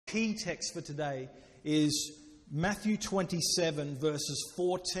Key text for today is Matthew 27, verses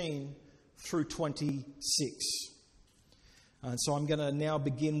 14 through 26. And so I'm going to now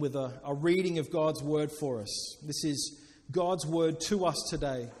begin with a reading of God's word for us. This is God's word to us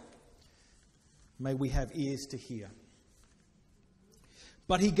today. May we have ears to hear.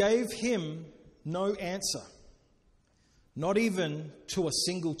 But he gave him no answer, not even to a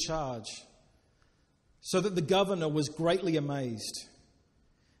single charge, so that the governor was greatly amazed.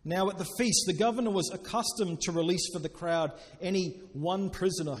 Now at the feast, the governor was accustomed to release for the crowd any one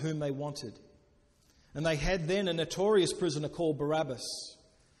prisoner whom they wanted. And they had then a notorious prisoner called Barabbas.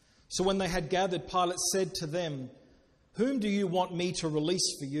 So when they had gathered, Pilate said to them, "Whom do you want me to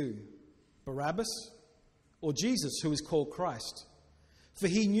release for you, Barabbas or Jesus, who is called Christ?" For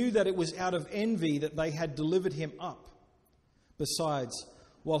he knew that it was out of envy that they had delivered him up. Besides,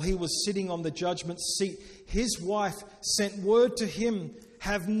 while he was sitting on the judgment seat, his wife sent word to him,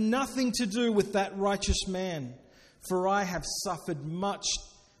 "Have nothing to do with that righteous man, for I have suffered much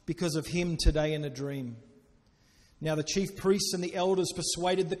because of him today in a dream." Now the chief priests and the elders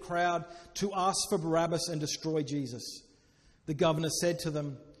persuaded the crowd to ask for Barabbas and destroy Jesus. The governor said to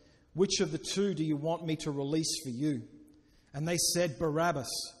them, "Which of the two do you want me to release for you?" And they said, "Barabbas."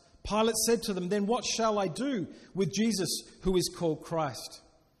 Pilate said to them, "Then what shall I do with Jesus, who is called Christ?"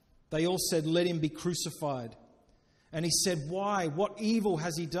 They all said, "Let him be crucified." And he said, "Why? What evil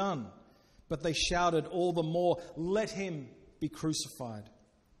has he done?" But they shouted all the more, "Let him be crucified."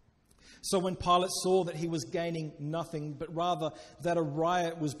 So when Pilate saw that he was gaining nothing, but rather that a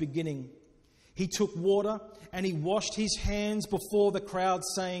riot was beginning, he took water and he washed his hands before the crowd,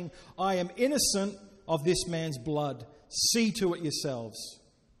 saying, "I am innocent of this man's blood. See to it yourselves."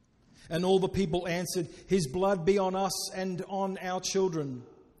 And all the people answered, "His blood be on us and on our children."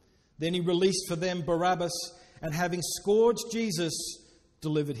 Then he released for them Barabbas, and having scourged Jesus,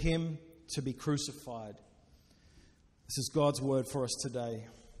 delivered him to be crucified. This is God's word for us today.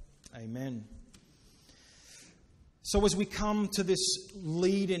 Amen. So as we come to this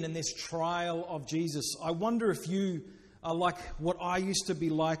lead-in and this trial of Jesus, I wonder if you are like what I used to be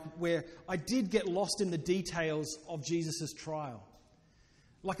like, where I did get lost in the details of Jesus' trial.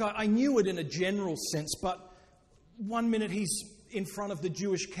 Like I knew it in a general sense, but one minute he's in front of the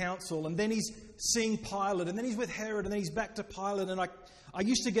Jewish council, and then he's seeing Pilate, and then he's with Herod, and then he's back to Pilate, and I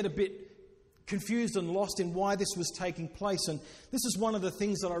used to get a bit confused and lost in why this was taking place. And this is one of the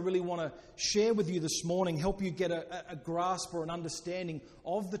things that I really want to share with you this morning, help you get a grasp or an understanding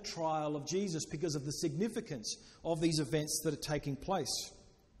of the trial of Jesus because of the significance of these events that are taking place.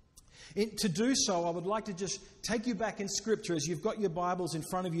 To do so, I would like to just take you back in Scripture, as you've got your Bibles in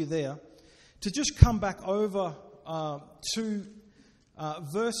front of you there, to just come back over to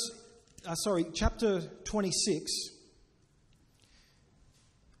chapter 26,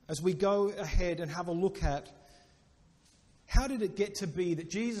 as we go ahead and have a look at how did it get to be that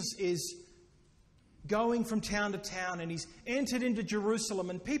Jesus is going from town to town and he's entered into Jerusalem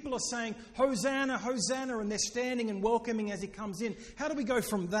and people are saying, "Hosanna, Hosanna," and they're standing and welcoming as he comes in. How do we go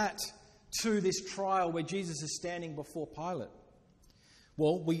from that to this trial where Jesus is standing before Pilate?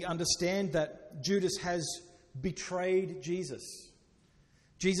 Well, we understand that Judas has betrayed Jesus.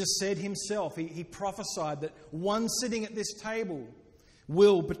 Jesus said himself, he prophesied that one sitting at this table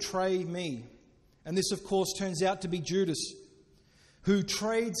will betray me. And this, of course, turns out to be Judas, who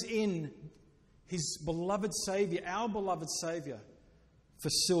trades in his beloved Saviour, our beloved Saviour, for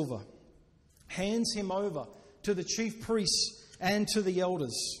silver. Hands him over to the chief priests and to the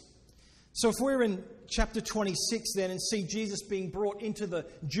elders. So if we're in chapter 26 then and see Jesus being brought into the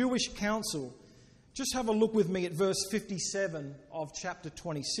Jewish council, just have a look with me at verse 57 of chapter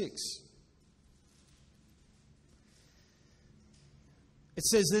 26. It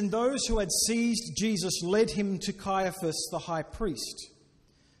says, "Then those who had seized Jesus led him to Caiaphas the high priest,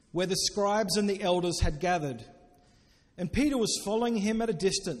 where the scribes and the elders had gathered. And Peter was following him at a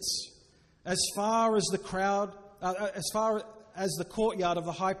distance, as far as the courtyard of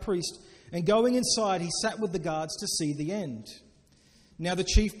the high priest. And going inside, he sat with the guards to see the end. Now the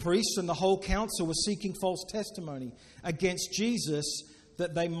chief priests and the whole council were seeking false testimony against Jesus,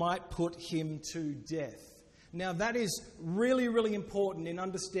 that they might put him to death." Now that is really, really important in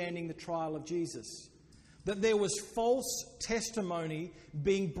understanding the trial of Jesus. That there was false testimony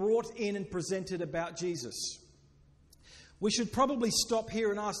being brought in and presented about Jesus. We should probably stop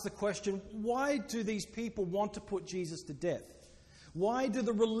here and ask the question, why do these people want to put Jesus to death? Why do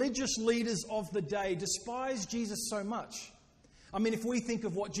the religious leaders of the day despise Jesus so much? I mean, if we think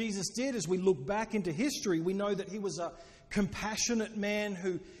of what Jesus did as we look back into history, we know that he was a compassionate man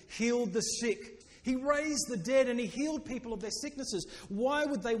who healed the sick. He raised the dead and he healed people of their sicknesses. Why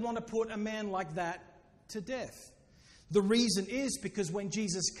would they want to put a man like that to death? The reason is because when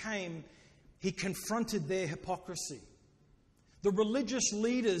Jesus came, he confronted their hypocrisy. The religious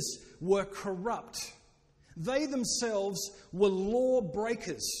leaders were corrupt. They themselves were law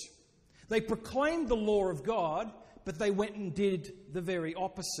breakers. They proclaimed the law of God, but they went and did the very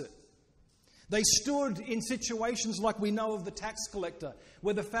opposite. They stood in situations like we know of the tax collector,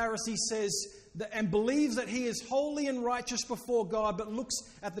 where the Pharisee says and believes that he is holy and righteous before God, but looks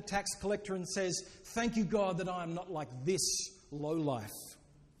at the tax collector and says, "Thank you, God, that I am not like this lowlife."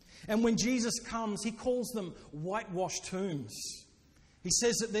 And when Jesus comes, he calls them whitewashed tombs. He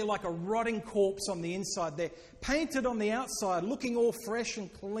says that they're like a rotting corpse on the inside. They're painted on the outside, looking all fresh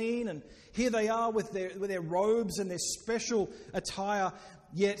and clean. And here they are with their robes and their special attire.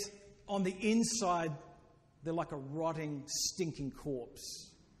 Yet on the inside, they're like a rotting, stinking corpse.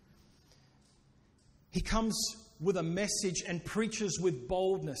 He comes with a message and preaches with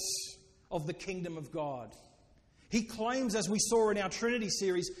boldness of the kingdom of God. He claims, as we saw in our Trinity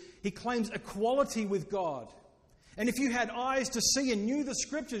series, he claims equality with God. And if you had eyes to see and knew the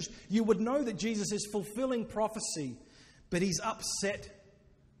Scriptures, you would know that Jesus is fulfilling prophecy. But he's upset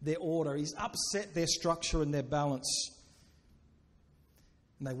their order. He's upset their structure and their balance.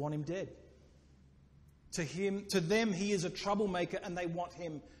 And they want him dead. To them, he is a troublemaker and they want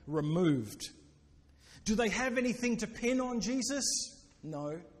him removed. Do they have anything to pin on Jesus?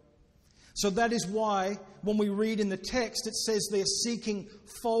 No. So that is why when we read in the text, it says they're seeking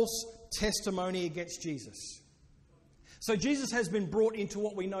false testimony against Jesus. So Jesus has been brought into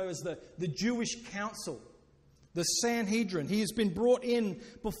what we know as the Jewish council, the Sanhedrin. He has been brought in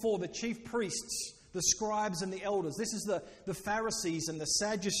before the chief priests, the scribes and the elders. This is the Pharisees and the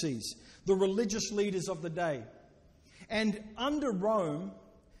Sadducees, the religious leaders of the day. And under Rome,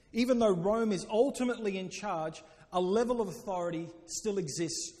 even though Rome is ultimately in charge, a level of authority still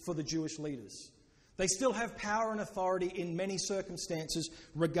exists for the Jewish leaders. They still have power and authority in many circumstances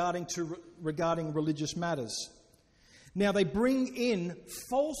regarding religious matters. Now, they bring in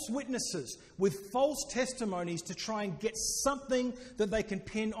false witnesses with false testimonies to try and get something that they can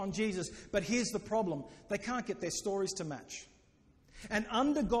pin on Jesus. But here's the problem. They can't get their stories to match. And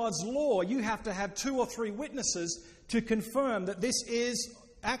under God's law, you have to have 2 or 3 witnesses to confirm that this is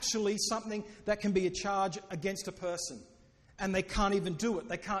actually something that can be a charge against a person. And they can't even do it.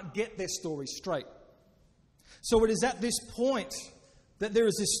 They can't get their story straight. So it is at this point that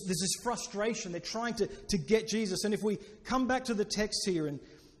there's this frustration. They're trying to get Jesus. And if we come back to the text here in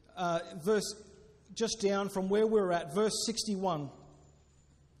verse just down from where we're at, verse 61.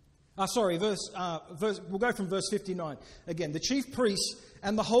 We'll go from verse 59. Again, the chief priests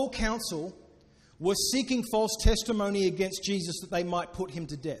and the whole council were seeking false testimony against Jesus that they might put him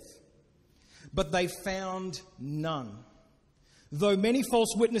to death. But they found none. Though many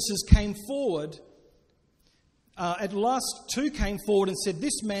false witnesses came forward, at last 2 came forward and said,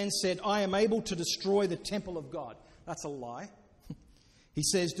 "This man said, I am able to destroy the temple of God." That's a lie. He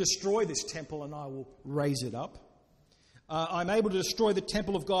says, "Destroy this temple and I will raise it up. I'm able to destroy the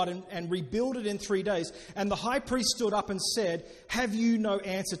temple of God and rebuild it in 3 days." And the high priest stood up and said, "Have you no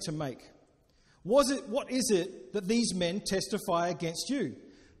answer to make? What is it that these men testify against you?"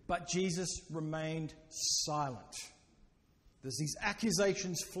 But Jesus remained silent. There's these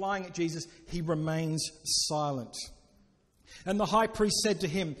accusations flying at Jesus. He remains silent. And the high priest said to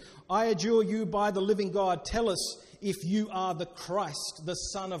him, "I adjure you by the living God, tell us if you are the Christ, the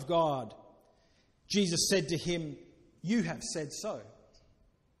Son of God." Jesus said to him, "You have said so.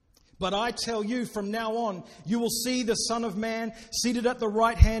 But I tell you, from now on, you will see the Son of Man seated at the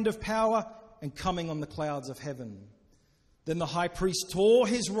right hand of power and coming on the clouds of heaven." Then the high priest tore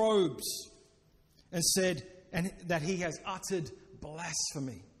his robes and said that he has uttered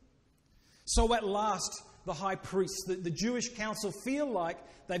blasphemy. So at last, the high priests, the Jewish council, feel like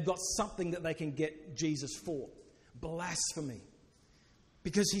they've got something that they can get Jesus for. Blasphemy.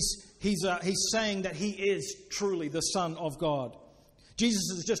 Because he's saying that he is truly the Son of God. Jesus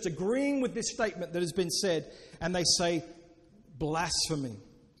is just agreeing with this statement that has been said, and they say, blasphemy.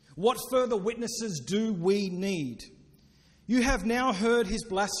 What further witnesses do we need? You have now heard his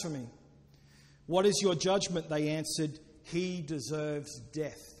blasphemy. What is your judgment? They answered, "He deserves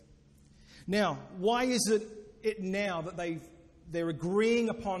death." Now, why is it now that they're agreeing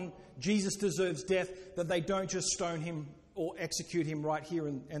upon Jesus deserves death, that they don't just stone him or execute him right here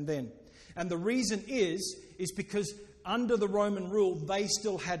and then? And the reason is because under the Roman rule, they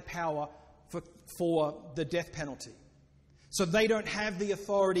still had power for the death penalty. So they don't have the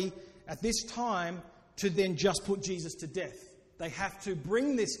authority at this time to then just put Jesus to death. They have to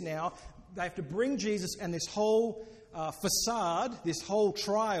bring this now. They have to bring Jesus and this whole facade, this whole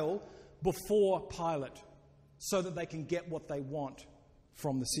trial, before Pilate so that they can get what they want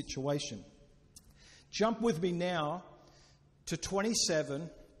from the situation. Jump with me now to 27,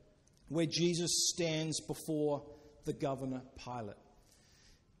 where Jesus stands before the governor Pilate.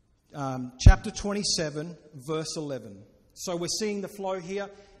 Chapter 27, verse 11. So we're seeing the flow here.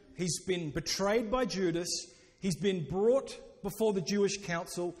 He's been betrayed by Judas. He's been brought before the Jewish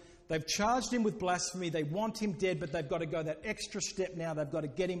council. They've charged him with blasphemy. They want him dead, but they've got to go that extra step now. They've got to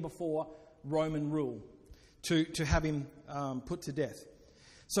get him before Roman rule to have him put to death.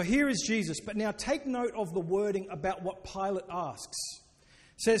 So here is Jesus. But now take note of the wording about what Pilate asks.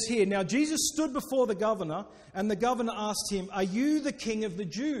 It says here, now Jesus stood before the governor, and the governor asked him, "Are you the king of the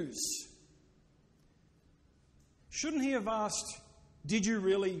Jews?" Shouldn't he have asked, "Did you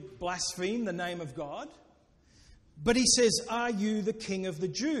really blaspheme the name of God?" But he says, "Are you the king of the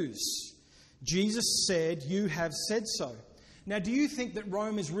Jews?" Jesus said, "You have said so." Now, do you think that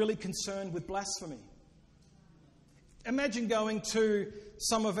Rome is really concerned with blasphemy? Imagine going to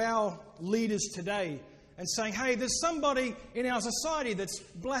some of our leaders today and saying, "Hey, there's somebody in our society that's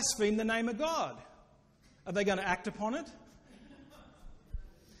blasphemed the name of God." Are they going to act upon it?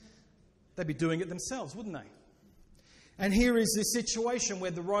 They'd be doing it themselves, wouldn't they? And here is this situation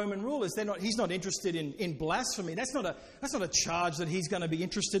where the Roman rulers, he's not interested in blasphemy. That's not a charge that he's going to be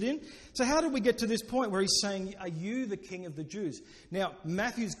interested in. So how did we get to this point where he's saying, "Are you the king of the Jews?" Now,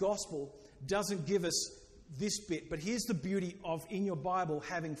 Matthew's gospel doesn't give us this bit, but here's the beauty of, in your Bible,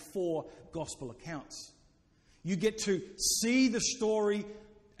 having 4 gospel accounts. You get to see the story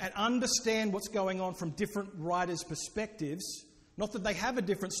and understand what's going on from different writers' perspectives. Not that they have a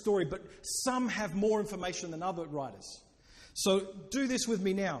different story, but some have more information than other writers. So do this with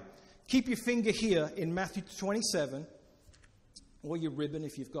me now. Keep your finger here in Matthew 27, or your ribbon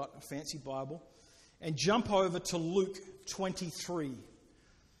if you've got a fancy Bible, and jump over to Luke 23.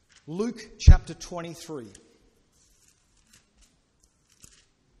 Luke chapter 23.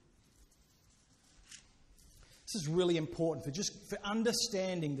 This is really important for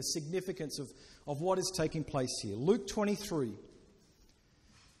understanding the significance of what is taking place here. Luke 23.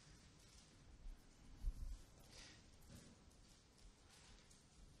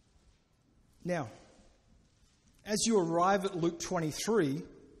 Now, as you arrive at Luke 23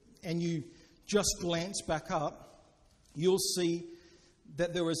 and you just glance back up, you'll see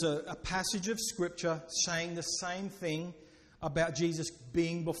that there is a passage of Scripture saying the same thing about Jesus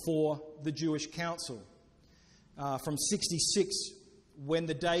being before the Jewish council. From 66, when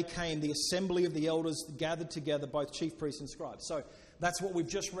the day came, the assembly of the elders gathered together, both chief priests and scribes. So that's what we've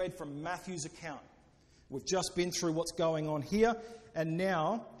just read from Matthew's account. We've just been through what's going on here. And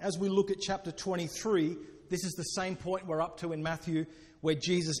now, as we look at chapter 23, this is the same point we're up to in Matthew, where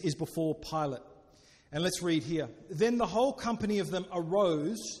Jesus is before Pilate. And let's read here. Then the whole company of them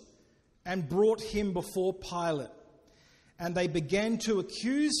arose and brought him before Pilate. And they began to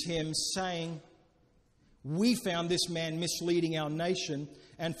accuse him, saying, "We found this man misleading our nation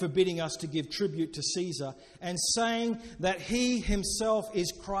and forbidding us to give tribute to Caesar, and saying that he himself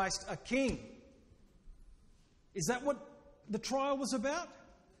is Christ, a king." Is that what the trial was about?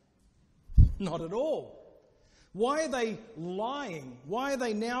 Not at all. Why are they lying? Why are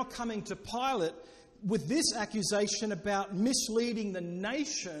they now coming to Pilate with this accusation about misleading the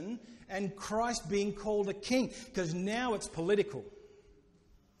nation and Christ being called a king? Because now it's political.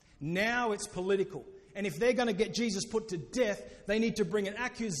 Now it's political. And if they're going to get Jesus put to death, they need to bring an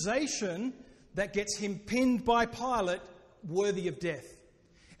accusation that gets him pinned by Pilate, worthy of death.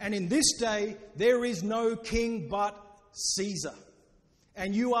 And in this day, there is no king but Caesar.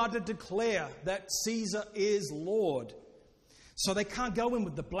 And you are to declare that Caesar is Lord. So they can't go in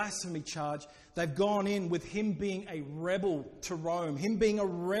with the blasphemy charge. They've gone in with him being a rebel to Rome, him being a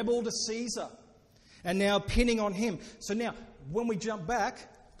rebel to Caesar, and now pinning on him. So now, when we jump back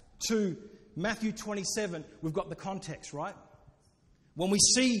to Matthew 27, we've got the context, right? When we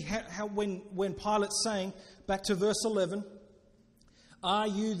see how when Pilate's saying, back to verse 11, "Are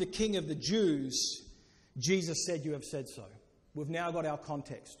you the king of the Jews?" Jesus said, "You have said so." We've now got our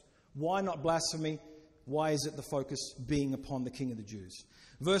context. Why not blasphemy? Why is it the focus being upon the king of the Jews?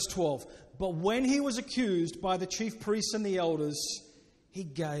 Verse 12, "But when he was accused by the chief priests and the elders, he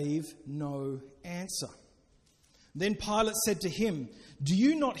gave no answer. Then Pilate said to him, 'Do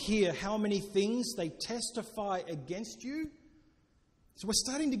you not hear how many things they testify against you?'" So we're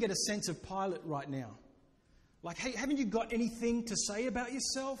starting to get a sense of Pilate right now. Like, "Hey, haven't you got anything to say about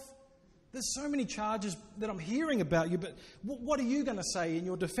yourself? There's so many charges that I'm hearing about you, but what are you going to say in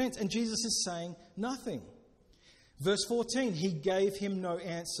your defense?" And Jesus is saying nothing. Verse 14, "He gave him no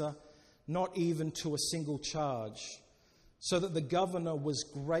answer, not even to a single charge, so that the governor was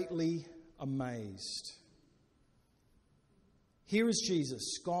greatly amazed. Here is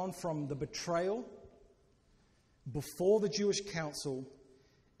Jesus, gone from the betrayal before the Jewish council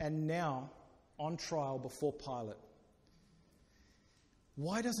and now on trial before Pilate.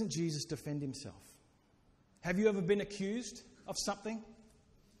 Why doesn't Jesus defend himself? Have you ever been accused of something?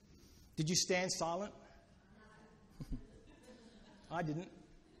 Did you stand silent? I didn't.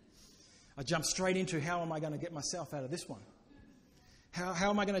 I jumped straight into, how am I going to get myself out of this one? How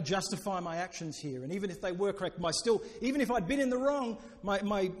am I going to justify my actions here? And even if they were correct, even if I'd been in the wrong,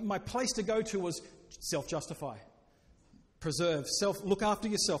 my place to go to was self-justify. Preserve, look after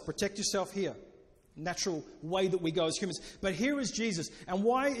yourself, protect yourself here. Natural way that we go as humans. But here is Jesus. And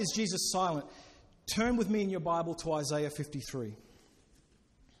why is Jesus silent? Turn with me in your Bible to Isaiah 53.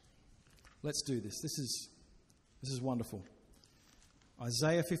 Let's do this. This is wonderful.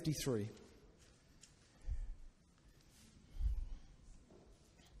 Isaiah 53.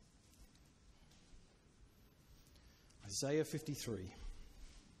 Isaiah 53.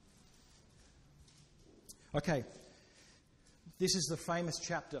 Okay, this is the famous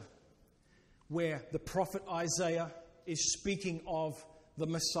chapter where the prophet Isaiah is speaking of the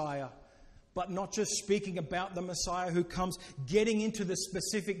Messiah, but not just speaking about the Messiah who comes, getting into the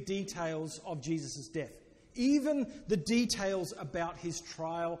specific details of Jesus' death, even the details about his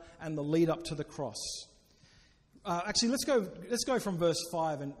trial and the lead up to the cross. Actually, let's go from verse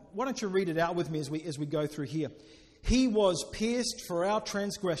 5, and why don't you read it out with me as we go through here. He was pierced for our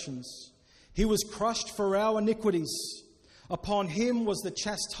transgressions. He was crushed for our iniquities. Upon him was the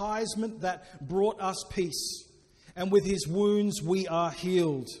chastisement that brought us peace, and with his wounds we are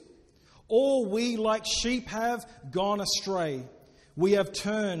healed. All we like sheep have gone astray. We have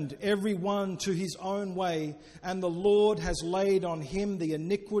turned every one to his own way, and the Lord has laid on him the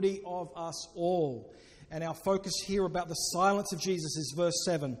iniquity of us all. And our focus here about the silence of Jesus is verse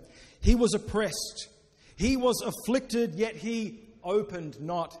 7. He was oppressed. He was afflicted, yet he opened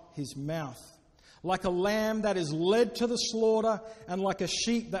not his mouth. Like a lamb that is led to the slaughter, and like a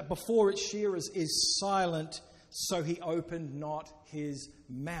sheep that before its shearers is silent, so he opened not his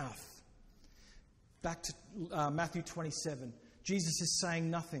mouth. Back to Matthew 27. Jesus is saying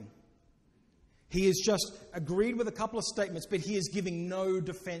nothing. He has just agreed with a couple of statements, but he is giving no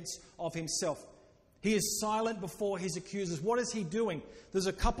defense of himself. He is silent before his accusers. What is he doing? There's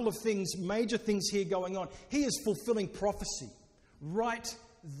a couple of things, major things here going on. He is fulfilling prophecy right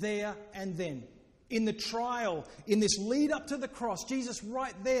there and then. In the trial, in this lead up to the cross, Jesus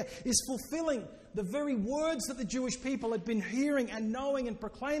right there is fulfilling the very words that the Jewish people had been hearing and knowing and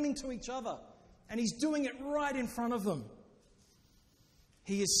proclaiming to each other. And he's doing it right in front of them.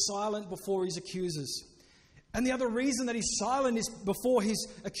 He is silent before his accusers. And the other reason that he's silent is before his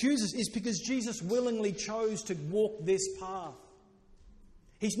accusers is because Jesus willingly chose to walk this path.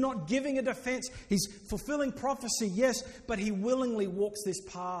 He's not giving a defense. He's fulfilling prophecy, yes, but he willingly walks this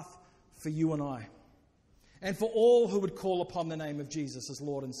path for you and I. And for all who would call upon the name of Jesus as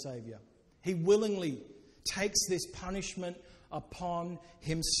Lord and Saviour. He willingly takes this punishment upon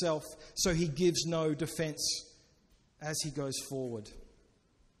himself, so he gives no defense as he goes forward.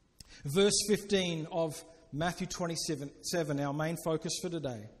 Verse 15 of Matthew 27, our main focus for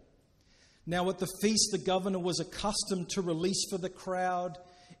today. Now at the feast, the governor was accustomed to release for the crowd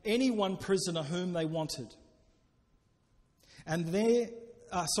any one prisoner whom they wanted. And they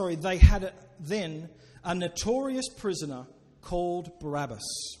had then a notorious prisoner called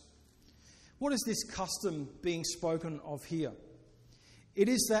Barabbas. What is this custom being spoken of here? It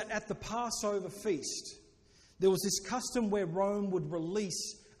is that at the Passover feast, there was this custom where Rome would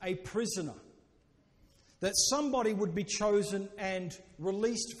release a prisoner. That somebody would be chosen and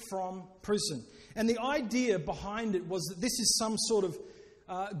released from prison. And the idea behind it was that this is some sort of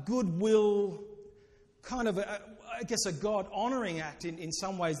goodwill, kind of, a God-honouring act in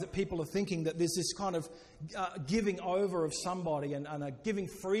some ways, that people are thinking that there's this kind of giving over of somebody and a giving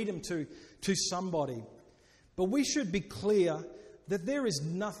freedom to somebody. But we should be clear that there is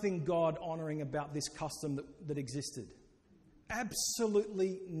nothing God-honouring about this custom that existed.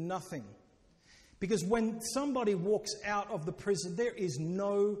 Absolutely nothing. Because when somebody walks out of the prison, there is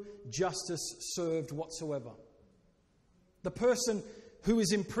no justice served whatsoever. The person who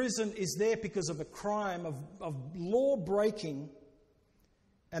is in prison is there because of a crime of law breaking,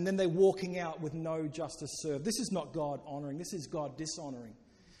 and then they're walking out with no justice served. This is not God honouring, this is God dishonouring.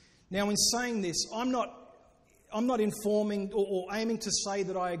 Now, in saying this, I'm not informing or aiming to say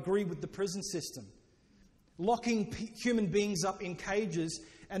that I agree with the prison system. Locking human beings up in cages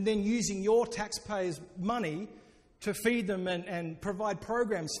and then using your taxpayers' money to feed them and provide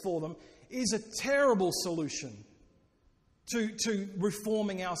programs for them is a terrible solution to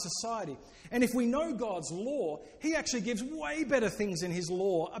reforming our society. And if we know God's law, He actually gives way better things in His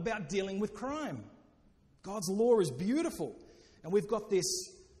law about dealing with crime. God's law is beautiful. And we've got this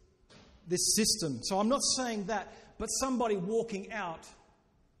system. So I'm not saying that, but somebody walking out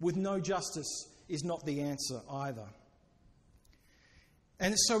with no justice is not the answer either.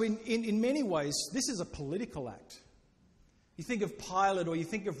 And so in many ways, this is a political act. You think of Pilate or you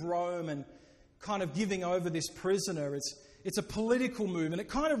think of Rome and kind of giving over this prisoner. It's a political move. And it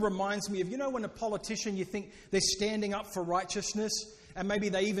kind of reminds me of, when a politician, you think they're standing up for righteousness and maybe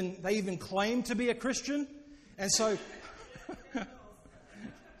they even claim to be a Christian. And so,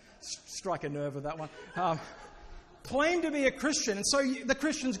 strike a nerve with that one. Claim to be a Christian. And so the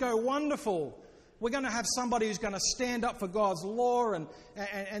Christians go, wonderful. We're going to have somebody who's going to stand up for God's law. And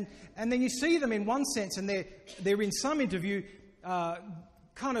then you see them in one sense, and they're in some interview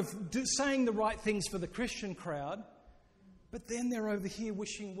kind of saying the right things for the Christian crowd. But then they're over here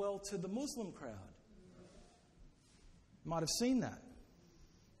wishing well to the Muslim crowd. You might have seen that.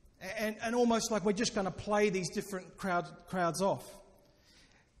 And almost like we're just going to play these different crowds off.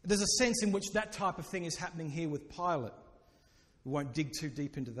 There's a sense in which that type of thing is happening here with Pilate. We won't dig too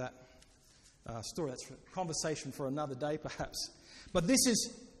deep into that story. That's a conversation for another day, perhaps. But this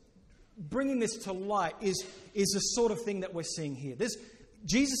is, bringing this to light is the sort of thing that we're seeing here. There's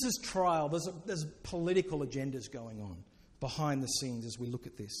Jesus' trial, there's political agendas going on behind the scenes as we look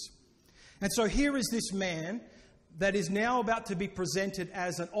at this. And so here is this man that is now about to be presented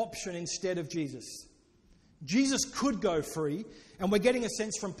as an option instead of Jesus. Jesus could go free, and we're getting a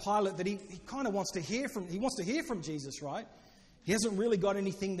sense from Pilate that he kind of wants to hear from Jesus, right? He hasn't really got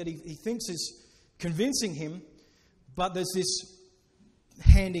anything that he thinks is convincing him, but there's this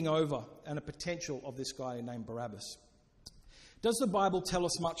handing over and a potential of this guy named Barabbas. Does the Bible tell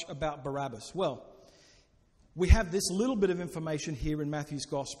us much about Barabbas? Well, we have this little bit of information here in Matthew's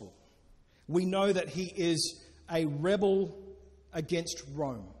Gospel. We know that he is a rebel against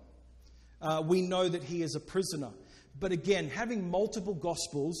Rome. We know that he is a prisoner. But again, having multiple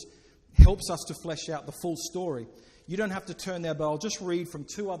Gospels helps us to flesh out the full story. You don't have to turn there, but I'll just read from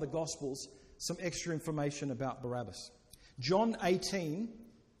two other Gospels some extra information about Barabbas. John 18,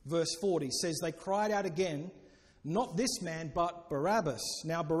 verse 40 says, "They cried out again, 'Not this man, but Barabbas.'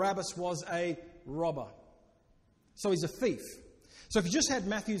 Now Barabbas was a robber." So he's a thief. So if you just had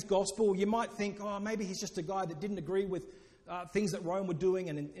Matthew's Gospel, you might think, maybe he's just a guy that didn't agree with things that Rome were doing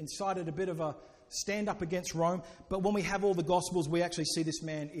and incited a bit of a stand up against Rome. But when we have all the Gospels, we actually see this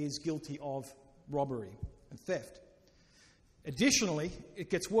man is guilty of robbery and theft. Additionally, it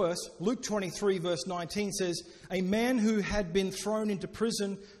gets worse. Luke 23 verse 19 says, "A man who had been thrown into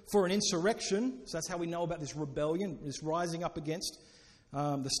prison for an insurrection," so that's how we know about this rebellion, this rising up against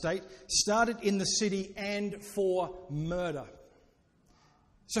the state, "started in the city and for murder."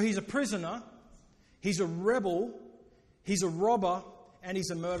 So he's a prisoner, he's a rebel, he's a robber, and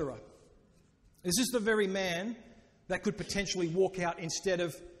he's a murderer. This is the very man that could potentially walk out instead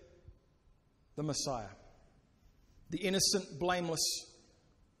of the Messiah. The innocent, blameless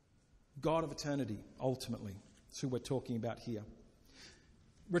God of eternity, ultimately. That's who we're talking about here.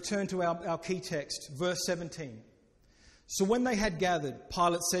 Return to our key text, verse 17. "So when they had gathered,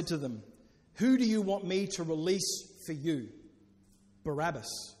 Pilate said to them, 'Who do you want me to release for you?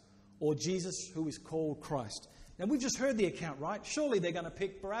 Barabbas or Jesus, who is called Christ?'" Now we've just heard the account, right? Surely they're going to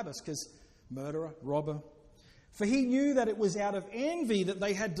pick Barabbas because murderer, robber. "For he knew that it was out of envy that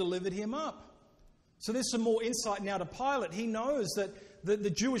they had delivered him up." So there's some more insight now to Pilate. He knows that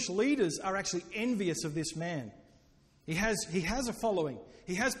the Jewish leaders are actually envious of this man. He has a following.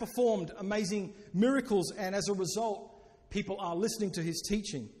 He has performed amazing miracles, and as a result, people are listening to his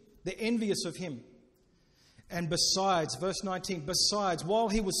teaching. They're envious of him. "And besides," verse 19, "besides, while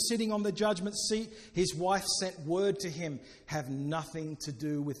he was sitting on the judgment seat, his wife sent word to him, 'Have nothing to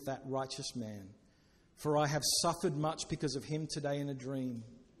do with that righteous man, for I have suffered much because of him today in a dream.'"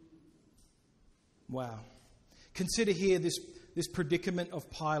 Wow. Consider here this predicament of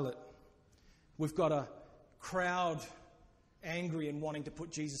Pilate. We've got a crowd angry and wanting to put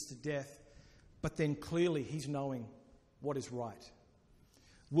Jesus to death, but then clearly he's knowing what is right.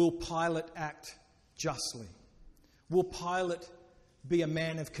 Will Pilate act justly? Will Pilate be a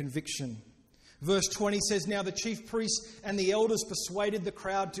man of conviction? Verse 20 says, "Now the chief priests and the elders persuaded the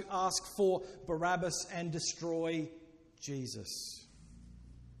crowd to ask for Barabbas and destroy Jesus."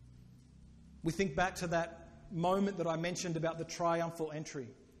 We think back to that moment that I mentioned about the triumphal entry.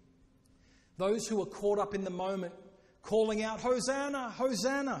 Those who were caught up in the moment calling out, "Hosanna,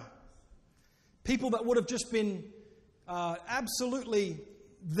 Hosanna." People that would have just been absolutely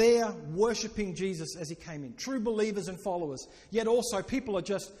there worshipping Jesus as he came in. True believers and followers. Yet also people are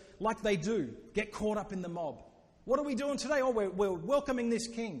just, like they do, get caught up in the mob. What are we doing today? Oh, we're welcoming this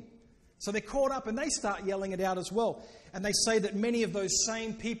king. So they're caught up and they start yelling it out as well. And they say that many of those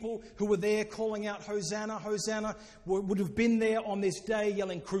same people who were there calling out, Hosanna, Hosanna, would have been there on this day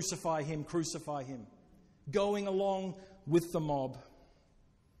yelling, crucify him, going along with the mob.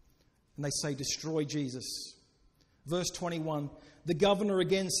 And they say, destroy Jesus. Verse 21, the governor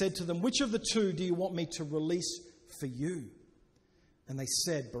again said to them, which of the two do you want me to release for you? And they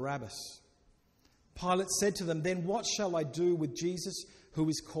said, Barabbas. Pilate said to them, then what shall I do with Jesus, who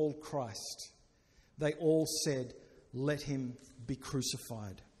is called Christ? They all said, let him be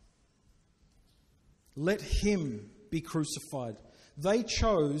crucified. Let him be crucified. They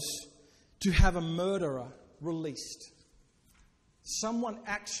chose to have a murderer released. Someone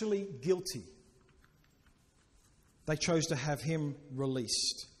actually guilty. They chose to have him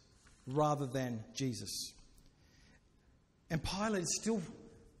released rather than Jesus. And Pilate is still,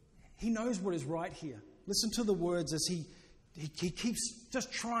 he knows what is right here. Listen to the words as he keeps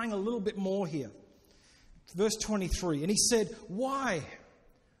just trying a little bit more here. Verse 23, and he said, why?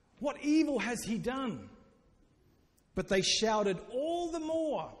 What evil has he done? But they shouted all the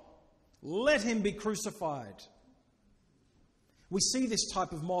more, let him be crucified. We see this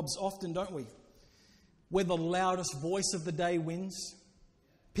type of mobs often, don't we? Where the loudest voice of the day wins.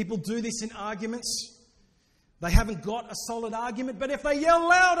 People do this in arguments. They haven't got a solid argument, but if they yell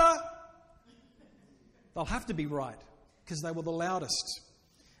louder, they'll have to be right because they were the loudest.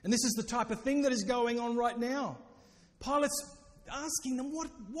 And this is the type of thing that is going on right now. Pilate's asking them,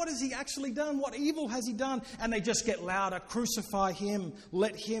 what has he actually done? What evil has he done? And they just get louder. Crucify him.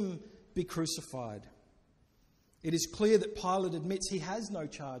 Let him be crucified. It is clear that Pilate admits he has no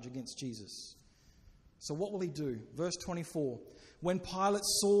charge against Jesus. So what will he do? Verse 24. When Pilate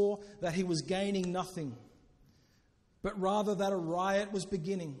saw that he was gaining nothing, but rather that a riot was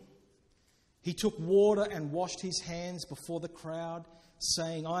beginning, he took water and washed his hands before the crowd,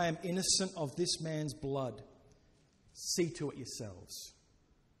 saying, I am innocent of this man's blood. See to it yourselves.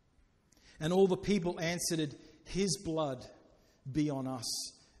 And all the people answered, his blood be on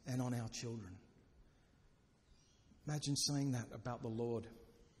us and on our children. Imagine saying that about the Lord.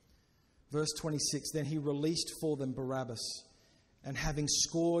 Verse 26, then he released for them Barabbas, and having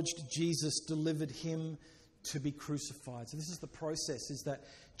scourged Jesus, delivered him to be crucified. So this is the process, is that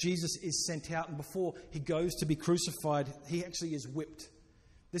Jesus is sent out, and before he goes to be crucified, he actually is whipped.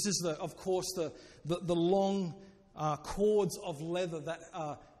 This is, of course, the long cords of leather that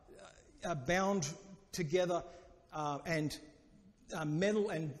are bound together, and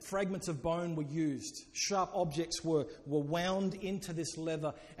metal and fragments of bone were used. Sharp objects were wound into this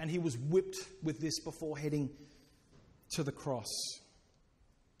leather, and he was whipped with this before heading to the cross.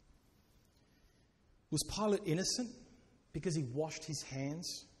 Was Pilate innocent because he washed his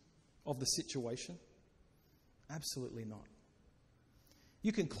hands of the situation? Absolutely not.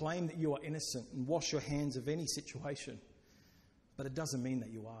 You can claim that you are innocent and wash your hands of any situation, but it doesn't mean that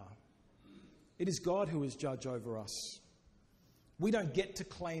you are. It is God who is judge over us. We don't get to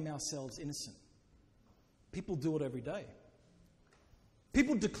claim ourselves innocent. People do it every day.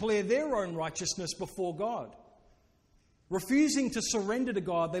 People declare their own righteousness before God. Refusing to surrender to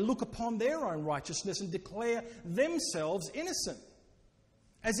God, they look upon their own righteousness and declare themselves innocent,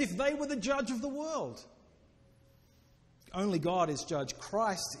 as if they were the judge of the world. Only God is judge.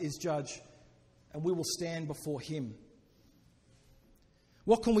 Christ is judge, and we will stand before him.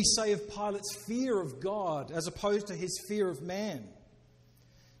 What can we say of Pilate's fear of God as opposed to his fear of man?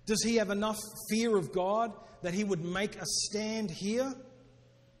 Does he have enough fear of God that he would make a stand here?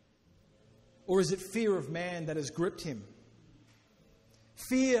 Or is it fear of man that has gripped him?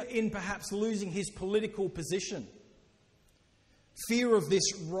 Fear in perhaps losing his political position. Fear of this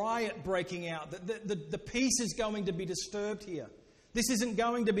riot breaking out, that the peace is going to be disturbed here. This isn't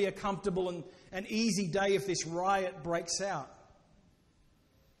going to be a comfortable and easy day if this riot breaks out.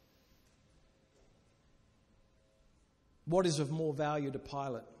 What is of more value to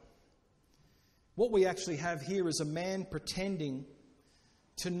Pilate? What we actually have here is a man pretending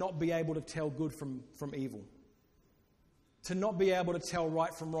to not be able to tell good from evil. To not be able to tell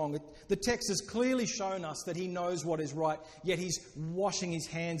right from wrong. The text has clearly shown us that he knows what is right, yet he's washing his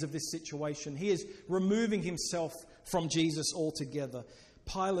hands of this situation. He is removing himself from Jesus altogether.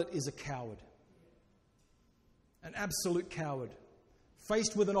 Pilate is a coward. An absolute coward.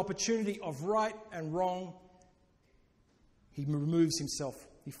 Faced with an opportunity of right and wrong, he removes himself.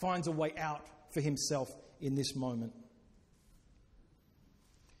 He finds a way out for himself in this moment.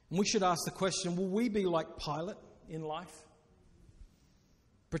 And we should ask the question, will we be like Pilate in life?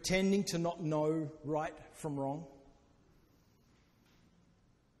 pretending to not know right from wrong?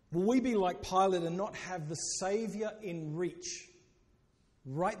 Will we be like Pilate and not have the Saviour in reach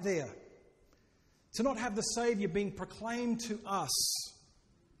right there? To not have the Saviour being proclaimed to us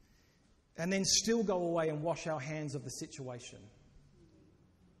and then still go away and wash our hands of the situation?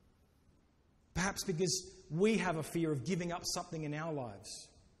 Perhaps because we have a fear of giving up something in our lives,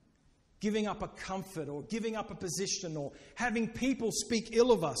 giving up a comfort or giving up a position or having people speak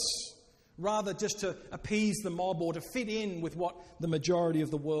ill of us, rather just to appease the mob or to fit in with what the majority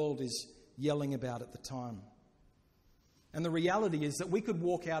of the world is yelling about at the time. And the reality is that we could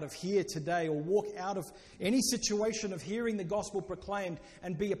walk out of here today or walk out of any situation of hearing the gospel proclaimed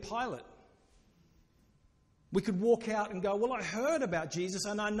and be a Pilate. We could walk out and go, well, I heard about Jesus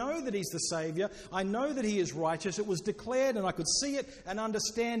and I know that he's the Saviour. I know that he is righteous. It was declared and I could see it and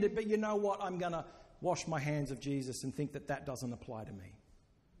understand it. But you know what? I'm going to wash my hands of Jesus and think that that doesn't apply to me.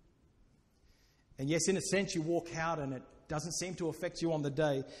 And yes, in a sense, you walk out and it doesn't seem to affect you on the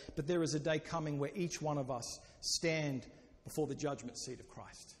day. But there is a day coming where each one of us stand before the judgment seat of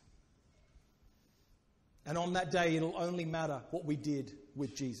Christ. And on that day, it'll only matter what we did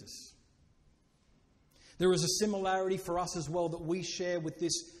with Jesus. There is a similarity for us as well that we share with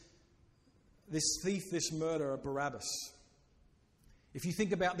this thief, this murderer, Barabbas. If you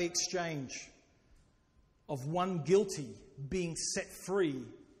think about the exchange of one guilty being set free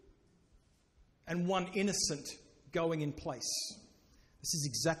and one innocent going in place, this is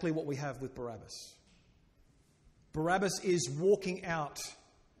exactly what we have with Barabbas. Barabbas is walking out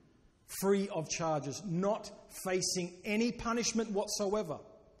free of charges, not facing any punishment whatsoever.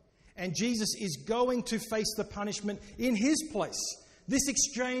 And Jesus is going to face the punishment in his place. This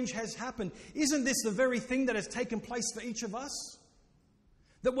exchange has happened. Isn't this the very thing that has taken place for each of us?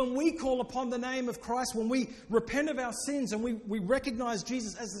 That when we call upon the name of Christ, when we repent of our sins and we recognize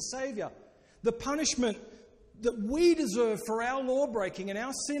Jesus as the Saviour, the punishment that we deserve for our law breaking and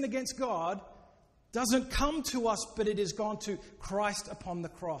our sin against God doesn't come to us, but it has gone to Christ upon the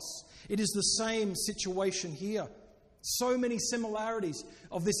cross. It is the same situation here. So many similarities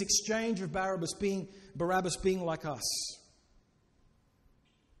of this exchange of Barabbas being like us.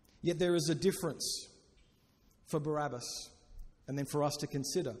 Yet there is a difference for Barabbas and then for us to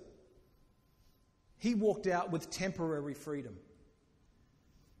consider. He walked out with temporary freedom.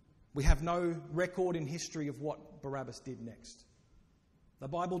 We have no record in history of what Barabbas did next. The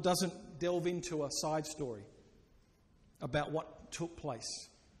Bible doesn't delve into a side story about what took place.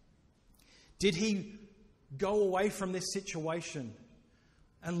 Did he go away from this situation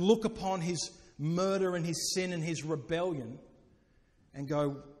and look upon his murder and his sin and his rebellion and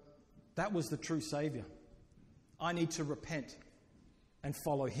go, that was the true Saviour. I need to repent and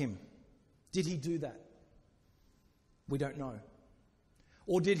follow him. Did he do that? We don't know.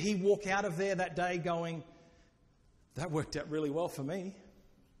 Or did he walk out of there that day going, that worked out really well for me.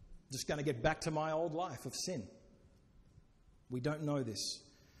 Just going to get back to my old life of sin. We don't know this.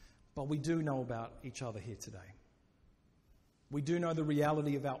 But we do know about each other here today. We do know the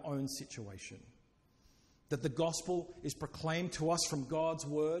reality of our own situation. That the gospel is proclaimed to us from God's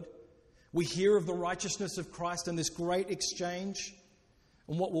word. We hear of the righteousness of Christ and this great exchange.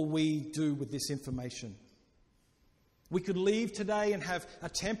 And what will we do with this information? We could leave today and have a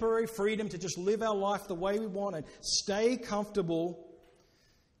temporary freedom to just live our life the way we want and stay comfortable,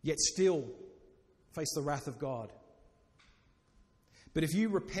 yet still face the wrath of God. But if you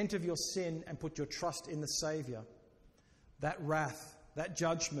repent of your sin and put your trust in the Saviour, that wrath, that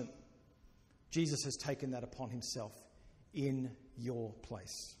judgment, Jesus has taken that upon himself in your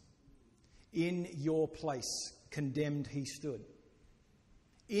place. In your place, condemned he stood.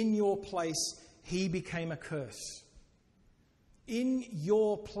 In your place, he became a curse. In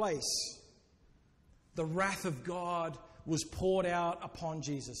your place, the wrath of God was poured out upon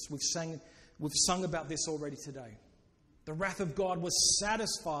Jesus. We've sung about this already today. The wrath of God was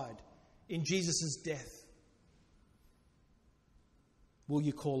satisfied in Jesus' death. Will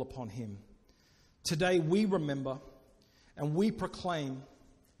you call upon him? Today we remember and we proclaim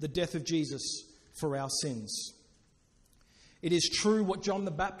the death of Jesus for our sins. It is true what John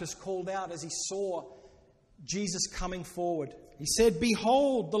the Baptist called out as he saw Jesus coming forward. He said,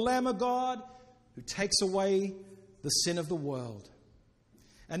 "Behold, the Lamb of God who takes away the sin of the world."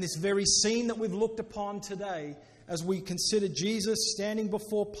 And this very scene that we've looked upon today, as we consider Jesus standing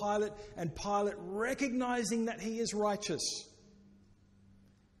before Pilate and Pilate recognizing that he is righteous,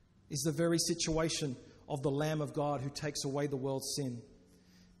 is the very situation of the Lamb of God who takes away the world's sin.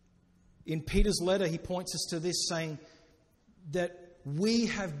 In Peter's letter, he points us to this, saying that we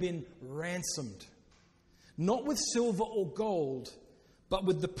have been ransomed, not with silver or gold, but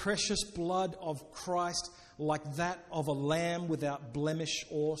with the precious blood of Christ, like that of a lamb without blemish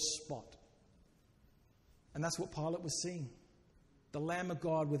or spot. And that's what Pilate was seeing. The Lamb of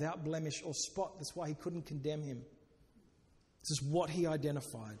God without blemish or spot. That's why he couldn't condemn him. This is what he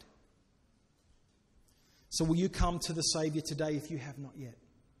identified. So will you come to the Savior today if you have not yet?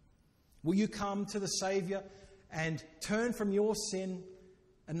 Will you come to the Savior and turn from your sin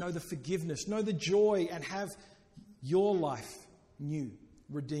and know the forgiveness, know the joy, and have your life new,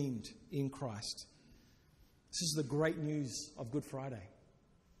 redeemed in Christ? This is the great news of Good Friday.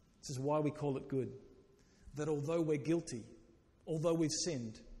 This is why we call it good. That although we're guilty, although we've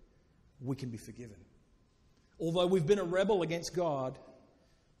sinned, we can be forgiven. Although we've been a rebel against God,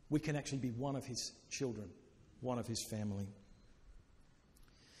 we can actually be one of His children, one of His family.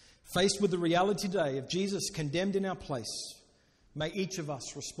 Faced with the reality today of Jesus condemned in our place, may each of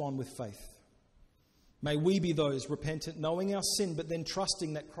us respond with faith. May we be those repentant, knowing our sin, but then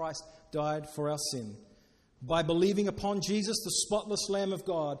trusting that Christ died for our sin. By believing upon Jesus, the spotless Lamb of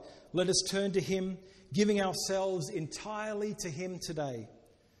God, let us turn to Him, giving ourselves entirely to Him today.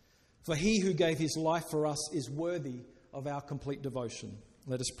 For He who gave His life for us is worthy of our complete devotion.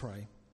 Let us pray.